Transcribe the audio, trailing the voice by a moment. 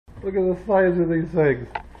Look at the size of these things.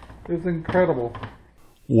 It's incredible.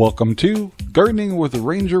 Welcome to Gardening with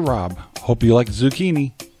RangerRob. Hope you like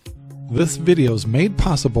zucchini. This video is made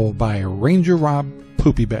possible by RangerRob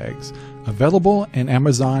Poopy Bags, available in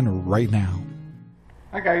Amazon right now.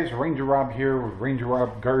 Hi guys, RangerRob here with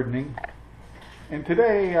RangerRob Gardening. And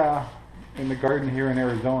today, in the garden here in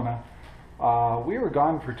Arizona, we were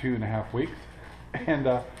gone for 2.5 weeks. And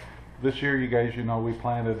this year, you guys, we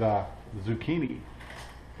planted zucchini.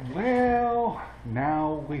 Well,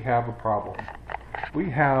 now we have a problem. We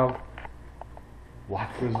have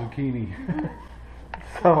lots of zucchini.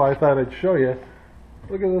 So I thought I'd show you.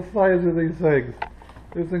 Look at the size of these things.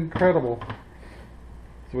 It's incredible.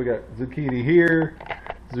 So we got zucchini here,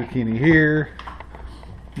 zucchini here,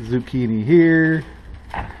 zucchini here,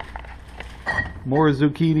 more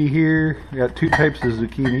zucchini here. We got 2 types of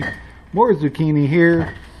zucchini. More zucchini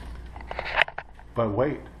here. But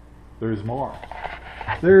wait, there's more.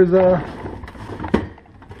 There's a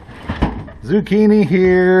zucchini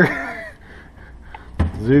here,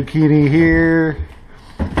 zucchini here,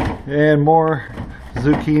 and more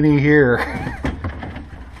zucchini here.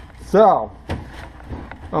 So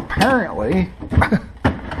apparently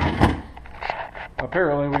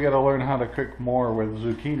we got to learn how to cook more with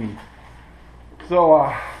zucchini.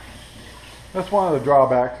 So that's one of the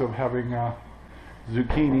drawbacks of having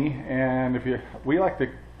zucchini. And we like to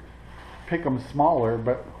pick them smaller,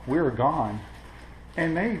 but we were gone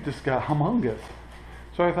and they just got humongous.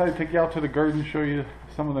 So I thought I'd take you out to the garden, show you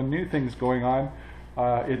some of the new things going on.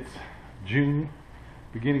 It's June,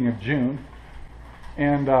 beginning of June,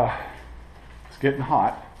 and it's getting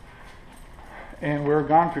hot, and we're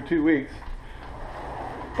gone for 2 weeks,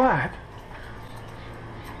 but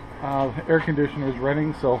the air conditioner is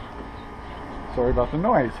running, so sorry about the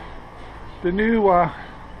noise. The new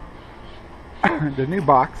the new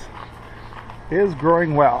box is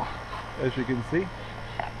growing well, as you can see.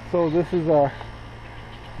 So this is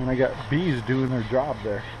and I got bees doing their job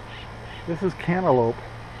there. This is cantaloupe,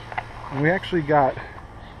 and we actually got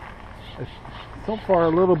so far a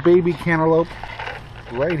little baby cantaloupe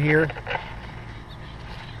right here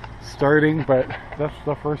starting, but that's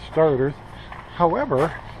the first starters.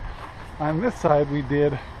 However, on this side we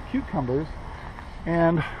did cucumbers,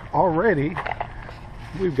 and already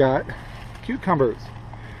we've got cucumbers.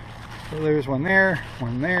 So there's one there,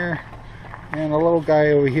 and a little guy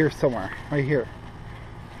over here somewhere, right here.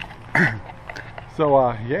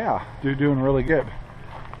 So yeah, they're doing really good.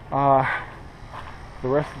 The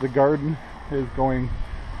rest of the garden is going.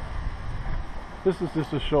 This is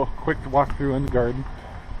just a quick walkthrough in the garden.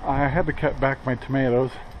 I had to cut back my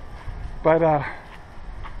tomatoes, but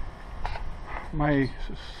my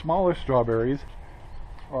smaller strawberries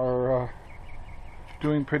are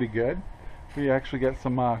doing pretty good. We actually got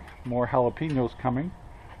some more jalapenos coming.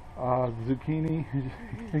 Zucchini,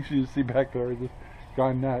 as you see back there, just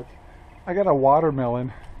gone nuts. I got a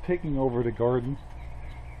watermelon taking over the garden,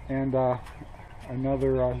 and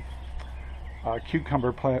another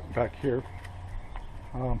cucumber plant back here.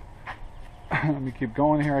 Let me keep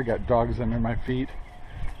going here. I got dogs under my feet,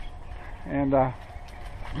 and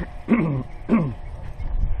the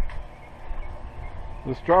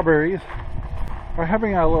strawberries are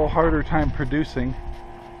having a little harder time producing,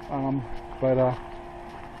 but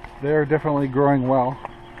they're definitely growing well.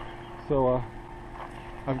 So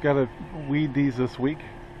I've got to weed these this week,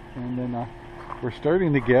 and then we're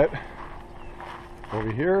starting to get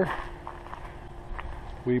over here.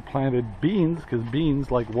 We planted beans because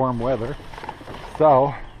beans like warm weather.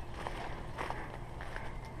 So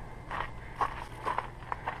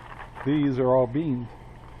these are all beans.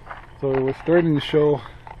 So we're starting to show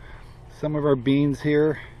some of our beans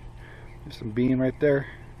here. There's some bean right there.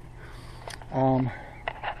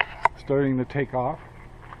 Starting to take off.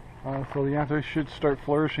 So yeah, they should start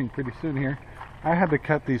flourishing pretty soon here. I had to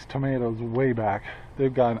cut these tomatoes way back.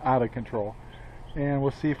 They've gotten out of control. And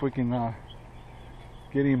we'll see if we can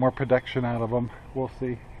get any more production out of them. We'll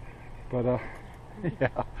see. But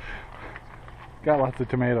yeah, got lots of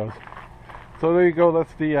tomatoes. So there you go.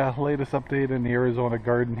 That's the latest update in the Arizona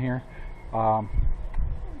garden here.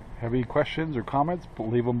 Have any questions or comments,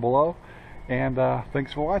 leave them below. And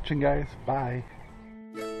thanks for watching, guys. Bye.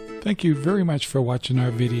 Thank you very much for watching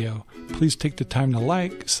our video. Please take the time to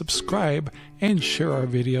like, subscribe, and share our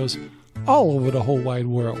videos all over the whole wide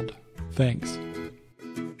world. Thanks.